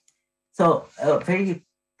 So a very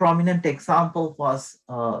prominent example was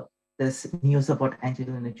this news about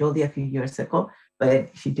Angelina Jolie a few years ago, when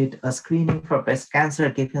she did a screening for breast cancer,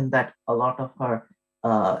 given that a lot of her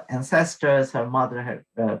ancestors, her mother,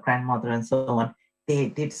 her grandmother, and so on, they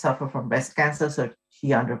did suffer from breast cancer. So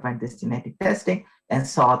she underwent this genetic testing and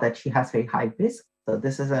saw that she has very high risk. So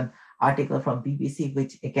this is an article from BBC,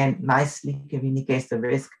 which again nicely communicates the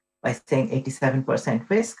risk by saying 87%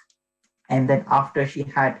 risk. And then after she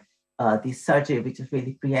had the surgery, which is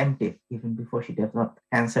really preemptive, even before she developed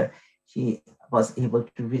cancer, she was able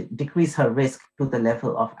to decrease her risk to the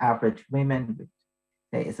level of average women,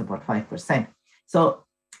 which is about 5%. So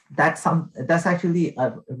that's actually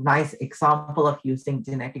a nice example of using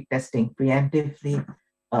genetic testing preemptively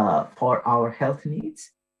for our health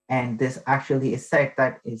needs. And this actually is said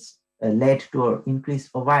that is led to an increased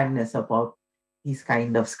awareness about these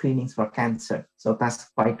kind of screenings for cancer. So that's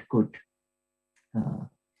quite good.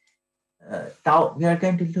 Now we are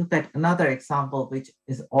going to look at another example, which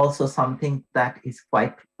is also something that is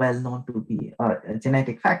quite well known to be a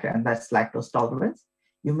genetic factor, and that's lactose tolerance.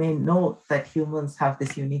 You may know that humans have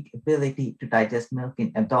this unique ability to digest milk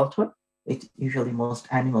in adulthood, which usually most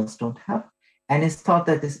animals don't have. And it's thought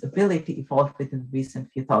that this ability evolved within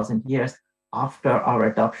recent few thousand years after our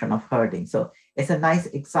adoption of herding. So it's a nice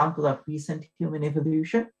example of recent human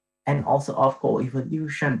evolution and also of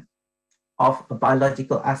co-evolution of a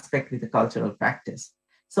biological aspect with a cultural practice.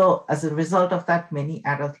 So as a result of that, many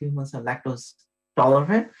adult humans are lactose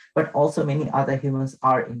tolerant, but also many other humans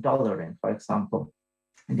are intolerant, for example,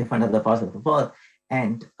 in different other parts of the world.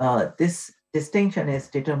 And this distinction is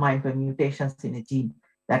determined by mutations in a gene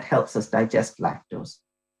that helps us digest lactose.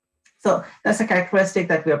 So that's a characteristic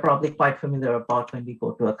that we are probably quite familiar about when we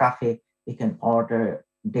go to a cafe. We can order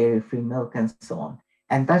dairy-free milk and so on.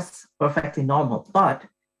 And that's perfectly normal. But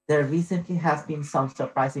there recently has been some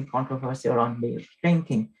surprising controversy around milk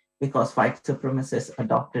drinking, because white supremacists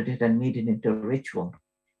adopted it and made it into a ritual.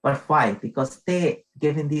 But why? Because they,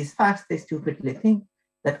 given these facts, they stupidly think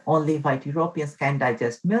that only white Europeans can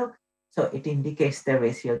digest milk, so it indicates their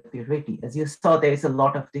racial purity. As you saw, there is a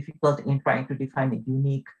lot of difficulty in trying to define a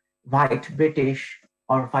unique white British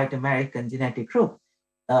or white American genetic group.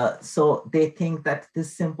 So they think that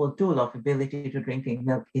this simple tool of ability to drinking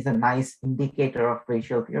milk is a nice indicator of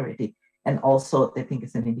racial purity. And also they think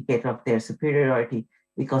it's an indicator of their superiority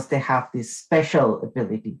because they have this special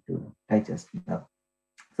ability to digest milk.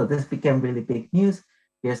 So this became really big news.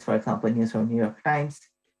 Here's, for example, news from New York Times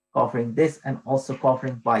covering this and also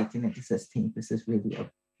covering why geneticists think this is really a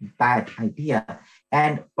bad idea.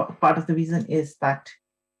 And part of the reason is that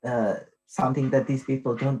something that these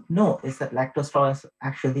people don't know is that lactose intolerance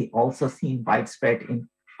actually also seen widespread in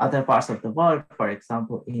other parts of the world, for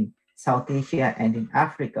example, in South Asia and in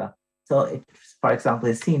Africa. So it, for example,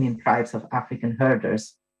 is seen in tribes of African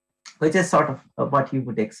herders, which is sort of what you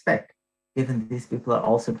would expect, given these people are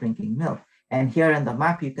also drinking milk. And here in the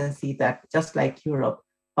map, you can see that just like Europe,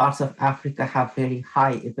 parts of Africa have very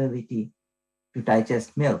high ability to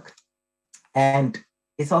digest milk. And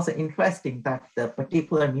it's also interesting that the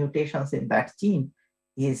particular mutations in that gene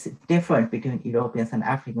is different between Europeans and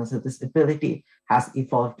Africans. So this ability has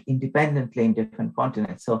evolved independently in different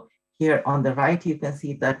continents. So here on the right, you can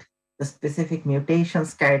see that the specific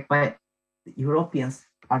mutations carried by Europeans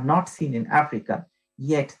are not seen in Africa,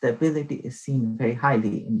 yet the ability is seen very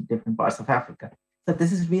highly in different parts of Africa. So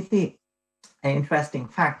this is really an interesting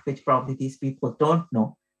fact, which probably these people don't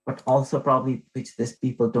know, but also probably which these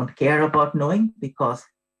people don't care about knowing, because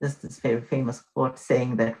there's this very famous quote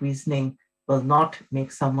saying that reasoning will not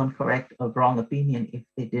make someone correct a wrong opinion if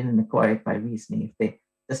they didn't acquire it by reasoning, if they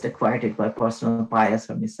just acquired it by personal bias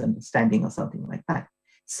or misunderstanding or something like that.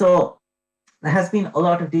 So there has been a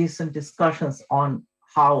lot of decent discussions on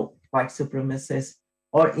how white supremacists,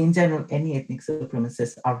 or in general, any ethnic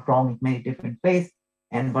supremacists, are wrong in many different ways,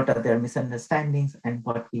 and what are their misunderstandings, and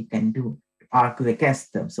what we can do to argue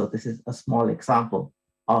against them. So this is a small example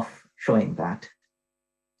of showing that.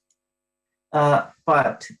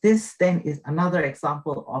 But this then is another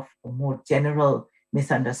example of more general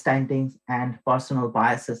misunderstandings and personal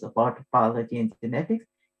biases about biology and genetics.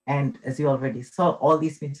 And as you already saw, all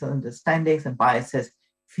these misunderstandings and biases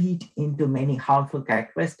feed into many harmful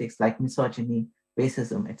characteristics like misogyny,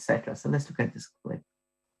 racism, etc. So let's look at this clip.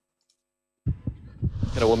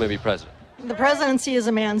 Can a woman be president? The presidency is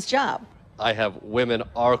a man's job. I have women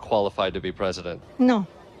are qualified to be president. No.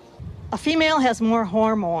 A female has more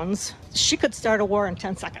hormones. She could start a war in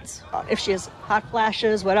 10 seconds. If she has hot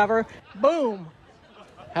flashes, whatever, boom.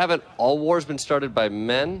 Haven't all wars been started by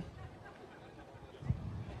men?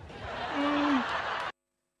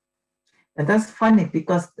 And that's funny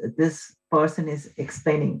because this person is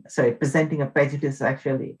presenting a prejudice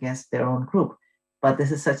actually against their own group. But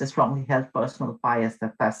this is such a strongly held personal bias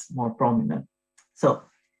that that's more prominent. So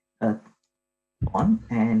on,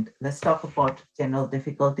 and let's talk about general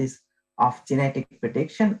difficulties of genetic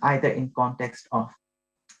prediction, either in context of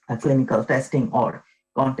clinical testing or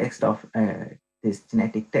context of this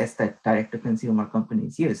genetic test that direct-to-consumer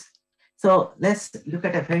companies use. So let's look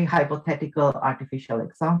at a very hypothetical artificial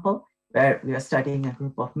example where we are studying a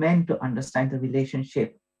group of men to understand the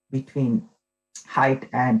relationship between height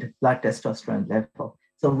and blood testosterone level.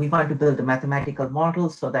 So we want to build a mathematical model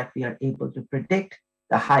so that we are able to predict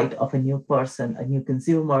the height of a new person, a new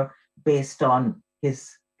consumer, based on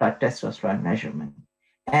his blood testosterone measurement.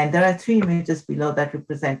 And there are three images below that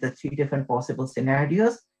represent the three different possible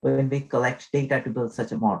scenarios when we collect data to build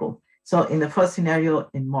such a model. So in the first scenario,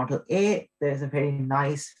 in model A, there's a very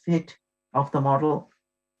nice fit of the model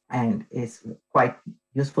and it's quite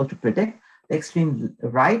useful to predict. The extreme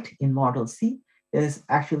right in model C, there's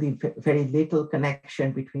actually very little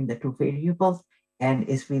connection between the two variables and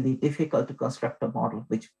it's really difficult to construct a model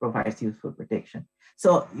which provides useful prediction.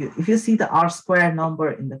 So if you see the R-square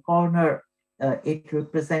number in the corner, it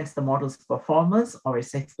represents the model's performance or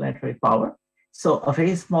its explanatory power. So a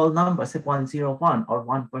very small number, say 0.01 or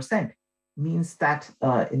 1%, means that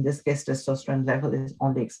in this case, testosterone level is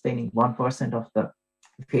only explaining 1% of the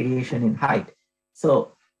variation in height.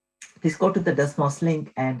 So please go to the Desmos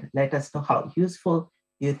link and let us know how useful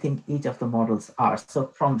you think each of the models are.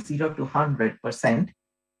 So from 0 to 100%,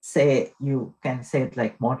 say you can say it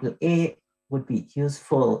like model A would be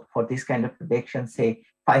useful for this kind of prediction, say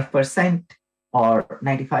 5% or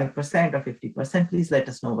 95% or 50%. Please let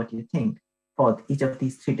us know what you think for each of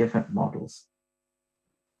these three different models.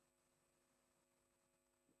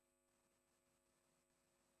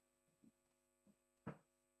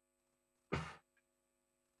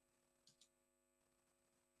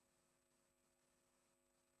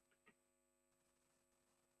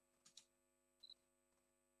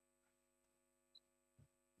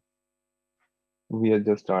 we are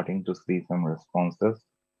just starting to see some responses.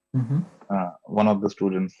 Mm-hmm. One of the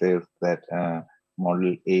students says that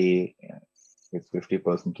model A is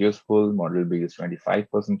 50% useful, model B is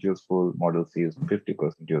 25% useful, model C is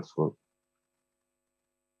 50% useful.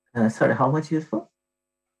 Sorry, how much useful?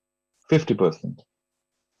 50%.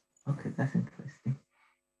 Okay, that's interesting.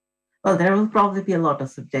 Well, there will probably be a lot of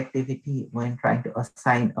subjectivity when trying to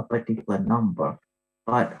assign a particular number,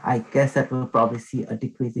 but I guess that we'll probably see a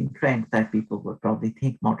decreasing trend that people will probably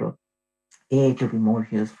think model A to be more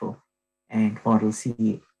useful and model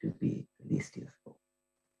C to be least useful.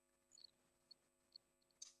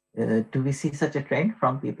 Do we see such a trend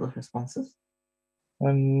from people's responses?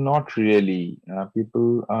 Not really.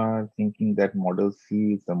 People are thinking that model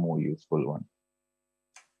C is the more useful one.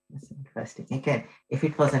 That's interesting. Again, if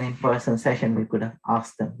it was an in-person session, we could have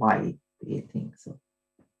asked them why they think so.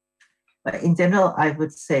 But in general, I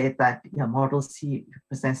would say that model C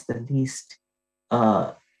represents the least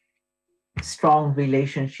strong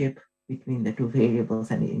relationship between the two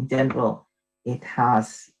variables, and in general, it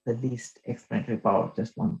has the least explanatory power,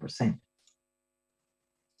 just 1%.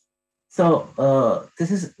 So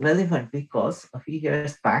this is relevant because a few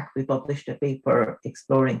years back, we published a paper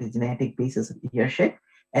exploring the genetic basis of ear shape,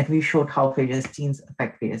 and we showed how various genes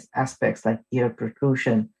affect various aspects like ear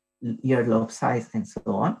protrusion, earlobe size, and so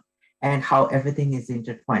on, and how everything is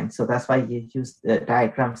intertwined. So that's why you use the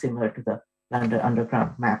diagram similar to the London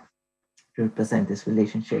Underground map to represent this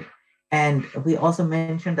relationship. And we also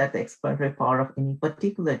mentioned that the explanatory power of any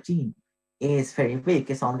particular gene is very weak,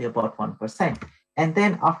 it's only about 1%. And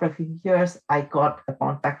then after a few years, I got a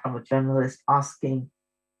contact from a journalist asking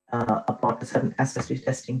about a certain ancestry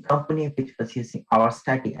testing company which was using our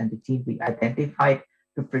study and the gene we identified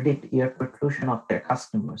to predict ear protrusion of their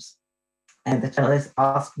customers. And the journalist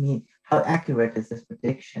asked me, how accurate is this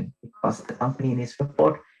prediction? Because the company in its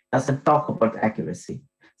report doesn't talk about accuracy.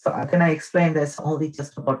 So then I explained there's only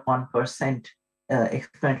just about 1%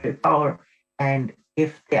 explanatory power. And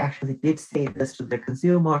if they actually did say this to the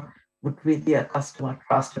consumer, would really a customer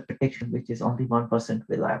trust a prediction which is only 1%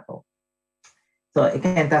 reliable? So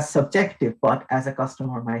again, that's subjective, but as a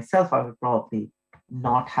customer myself, I would probably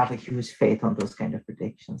not have a huge faith on those kind of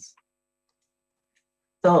predictions.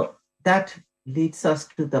 So that leads us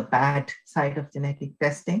to the bad side of genetic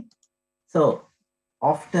testing. So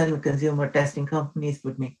often consumer testing companies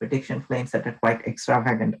would make prediction claims that are quite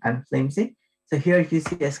extravagant and flimsy. So here you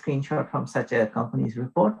see a screenshot from such a company's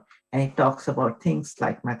report, and it talks about things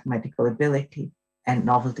like mathematical ability and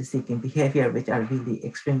novelty-seeking behavior, which are really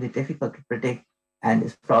extremely difficult to predict, and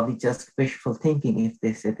it's probably just wishful thinking if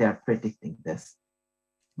they say they are predicting this.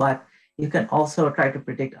 But you can also try to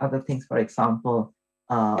predict other things. For example,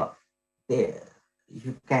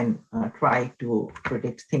 you can try to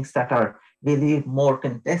predict things that are really more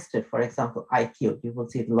contested. For example, IQ. You will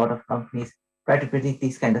see a lot of companies try to predict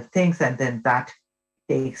these kind of things, and then that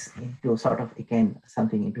takes into sort of, again,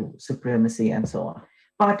 something into supremacy and so on.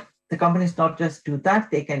 But the companies not just do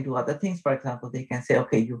that, they can do other things. For example, they can say,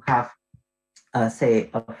 okay, you have, say,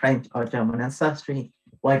 a French or German ancestry.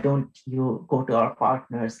 Why don't you go to our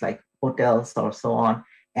partners like hotels or so on,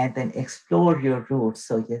 and then explore your roots?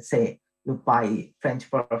 So you say, you buy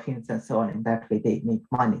French perfumes and so on. In that way, they make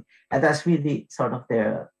money. And that's really sort of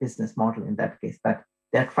their business model in that case, that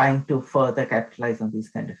they're trying to further capitalize on this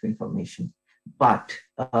kind of information. But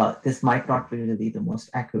this might not be really the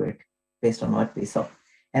most accurate based on what we saw.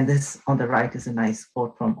 And this on the right is a nice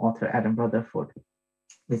quote from author Adam Rutherford,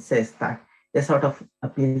 which says that they sort of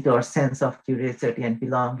appeal to our sense of curiosity and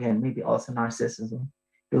belonging, and maybe also narcissism,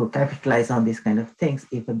 to capitalize on these kind of things,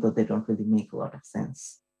 even though they don't really make a lot of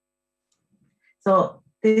sense. So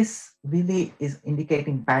this really is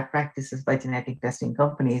indicating bad practices by genetic testing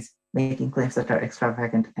companies, making claims that are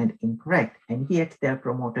extravagant and incorrect, and yet they're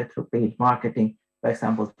promoted through paid marketing, for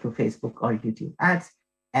example, through Facebook or YouTube ads.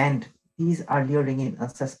 And these are luring in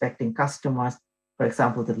unsuspecting customers. For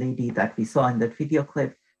example, the lady that we saw in that video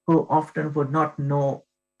clip, who often would not know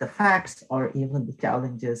the facts or even the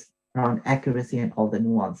challenges around accuracy and all the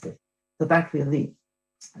nuances. So that really,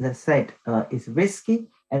 as I said, is risky,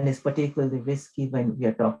 and is particularly risky when we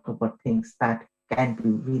are talking about things that can be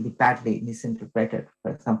really badly misinterpreted.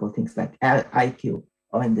 For example, things like IQ,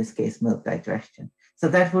 or in this case, milk digestion. So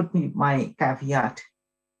that would be my caveat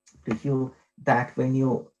to you, that when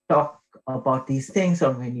you talk about these things,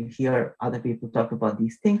 or when you hear other people talk about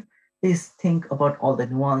these things, please think about all the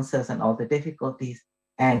nuances and all the difficulties,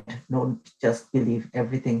 and don't just believe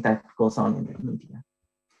everything that goes on in the media.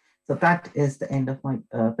 So that is the end of my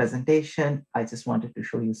presentation. I just wanted to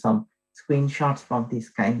show you some screenshots from these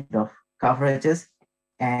kind of coverages.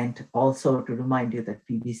 And also to remind you that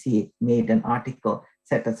BBC made an article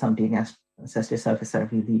said that some DNA ancestry surveys are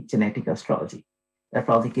really genetic astrology. That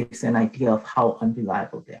probably gives you an idea of how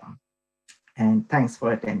unreliable they are. And thanks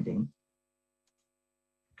for attending.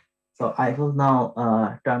 So I will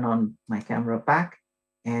now turn on my camera back,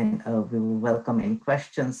 and we will welcome any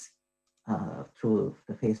questions through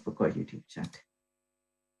the Facebook or YouTube chat.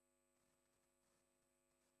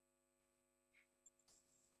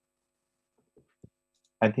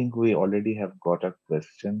 I think we already have got a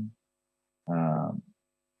question.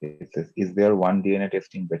 It says, is there one DNA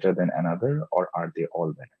testing better than another, or are they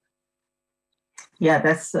all better? Yeah,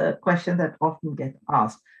 that's a question that often gets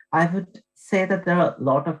asked. I would say that there are a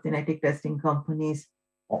lot of genetic testing companies,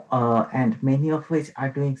 and many of which are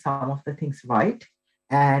doing some of the things right.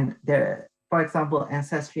 And there, for example,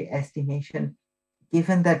 ancestry estimation,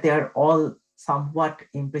 given that they are all somewhat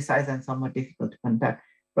imprecise and somewhat difficult to conduct,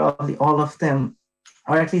 probably all of them,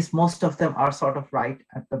 or at least most of them, are sort of right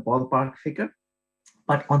at the ballpark figure.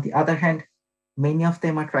 But on the other hand, many of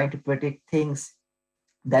them are trying to predict things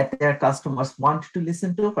that their customers want to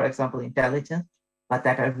listen to, for example, intelligence, but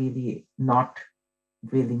that are really not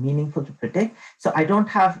really meaningful to predict. So I don't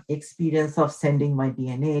have experience of sending my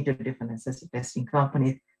DNA to different ancestry testing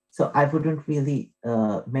companies. So I wouldn't really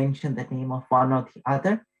mention the name of one or the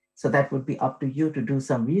other. So that would be up to you to do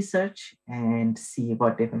some research and see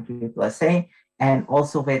what different people are saying, and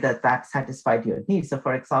also whether that satisfied your needs. So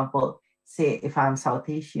for example, say if I'm South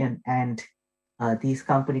Asian and this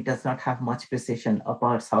company does not have much precision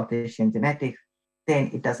about South Asian genetics, then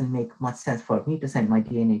it doesn't make much sense for me to send my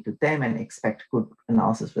DNA to them and expect good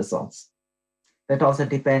analysis results. That also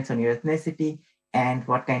depends on your ethnicity and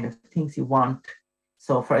what kind of things you want.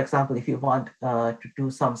 So for example, if you want to do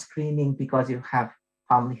some screening because you have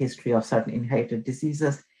family history of certain inherited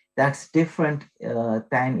diseases, that's different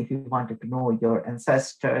than if you wanted to know your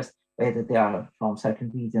ancestors, whether they are from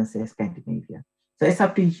certain regions, say Scandinavia. So it's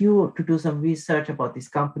up to you to do some research about these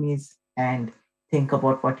companies and think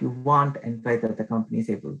about what you want and whether the company is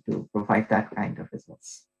able to provide that kind of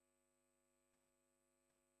results.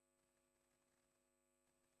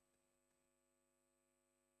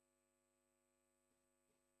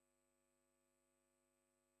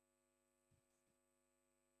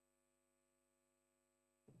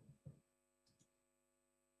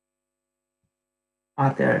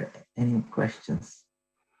 Are there any questions?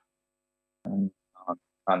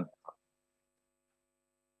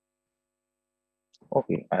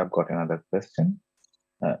 Okay, I have got another question.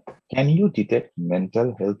 Can you detect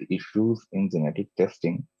mental health issues in genetic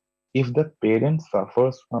testing if the parent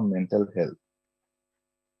suffers from mental health?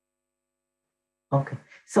 Okay,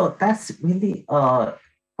 so that's really a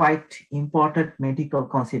quite important medical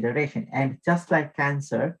consideration. And just like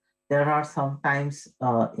cancer, there are sometimes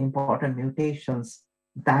important mutations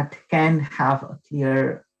that can have a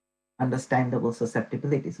clear, understandable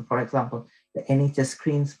susceptibility. So for example, the NHS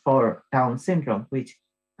screens for Down syndrome, which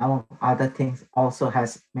among other things also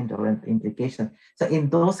has mental health implications. So in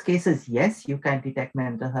those cases, yes, you can detect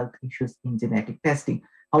mental health issues in genetic testing.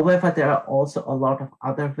 However, there are also a lot of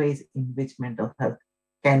other ways in which mental health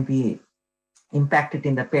can be impacted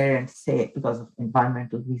in the parents, say because of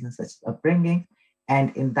environmental reasons such as upbringing.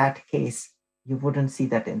 And in that case, you wouldn't see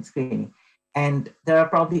that in screening. And there are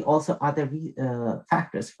probably also other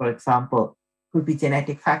factors. For example, could be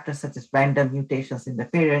genetic factors such as random mutations in the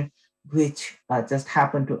parent, which just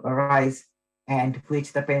happen to arise and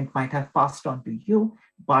which the parent might have passed on to you.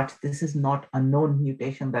 But this is not a known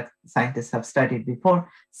mutation that scientists have studied before.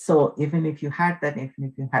 So even if you had that, even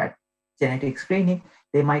if you had genetic screening,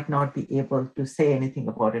 they might not be able to say anything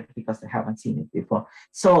about it because they haven't seen it before.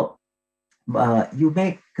 So you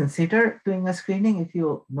may consider doing a screening if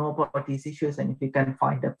you know about these issues and if you can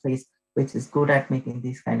find a place which is good at making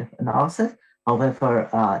these kind of analysis.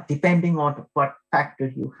 However, depending on what factor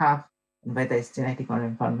you have, and whether it's genetic or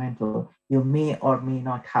environmental, you may or may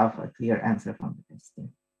not have a clear answer from the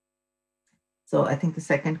testing. So I think the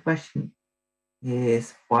second question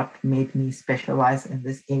is what made me specialize in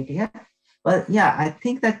this area? Well, yeah, I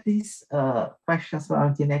think that these questions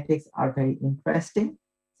around genetics are very interesting.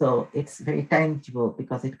 So it's very tangible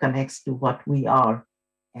because it connects to what we are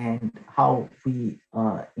and how we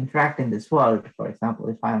interact in this world. For example,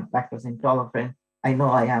 if I'm lactose intolerant, I know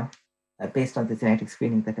I am based on the genetic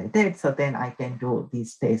screening that I did. So then I can do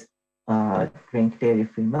these days drink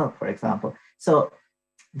dairy-free milk, for example. So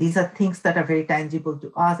these are things that are very tangible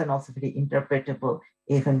to us and also very interpretable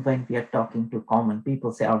even when we are talking to common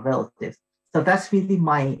people, say our relatives. So that's really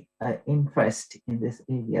my interest in this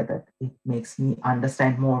area, that it makes me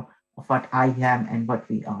understand more of what I am and what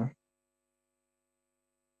we are.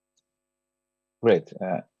 Great.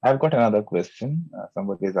 I've got another question.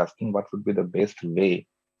 Somebody is asking what would be the best way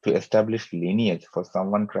to establish lineage for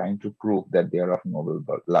someone trying to prove that they are of noble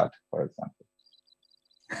blood, for example.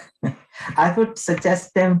 I would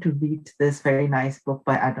suggest them to read this very nice book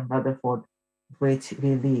by Adam Rutherford, which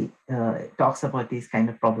really talks about these kind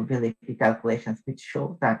of probability calculations, which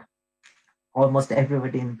show that almost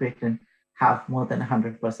everybody in Britain have more than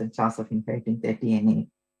 100% chance of inheriting their DNA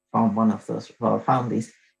from one of those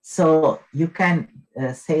families. So you can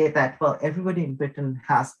say that, well, everybody in Britain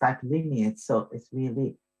has that lineage, so it's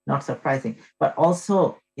really not surprising. But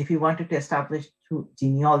also, if you wanted to establish through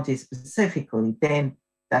genealogy specifically, then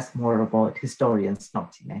that's more about historians,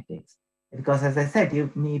 not genetics. Because as I said, you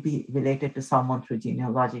may be related to someone through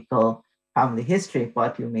genealogical family history,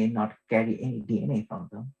 but you may not carry any DNA from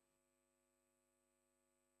them.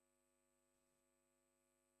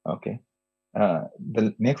 Okay.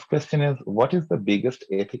 The next question is, what is the biggest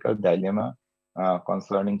ethical dilemma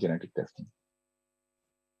concerning genetic testing?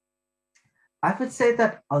 I would say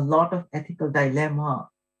that a lot of ethical dilemma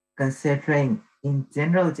considering in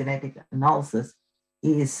general genetic analysis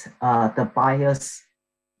is the bias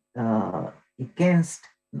against,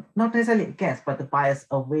 not necessarily against, but the bias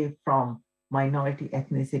away from minority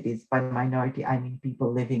ethnicities. By minority, I mean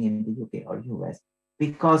people living in the UK or US,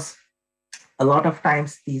 because a lot of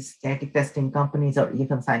times these genetic testing companies or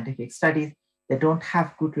even scientific studies, they don't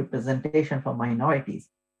have good representation for minorities.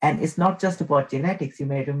 And it's not just about genetics. You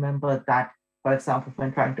may remember that, for example,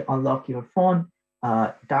 when trying to unlock your phone,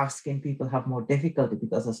 dark-skinned people have more difficulty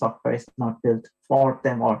because the software is not built for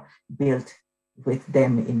them or built with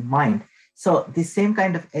them in mind. So the same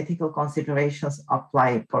kind of ethical considerations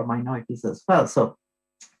apply for minorities as well. So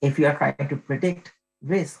if you are trying to predict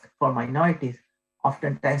risk for minorities,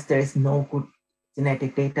 oftentimes there is no good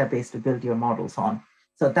genetic database to build your models on.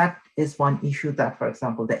 So that is one issue that, for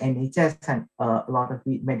example, the NHS and a lot of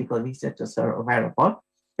medical researchers are aware about.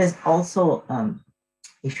 There's also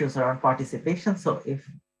issues around participation. So if,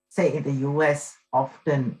 say, in the US,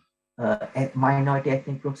 often minority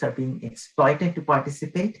ethnic groups are being exploited to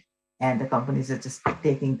participate, and the companies are just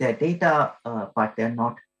taking their data, but they're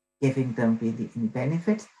not giving them really any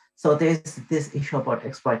benefits. So there's this issue about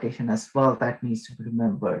exploitation as well that needs to be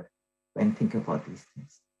remembered when thinking about these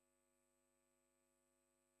things.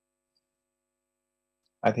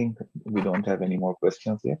 I think we don't have any more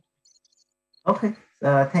questions yet. Okay,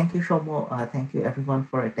 thank you, Shomo. Thank you everyone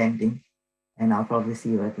for attending, and I'll probably see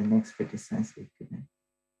you at the next British Science Week event.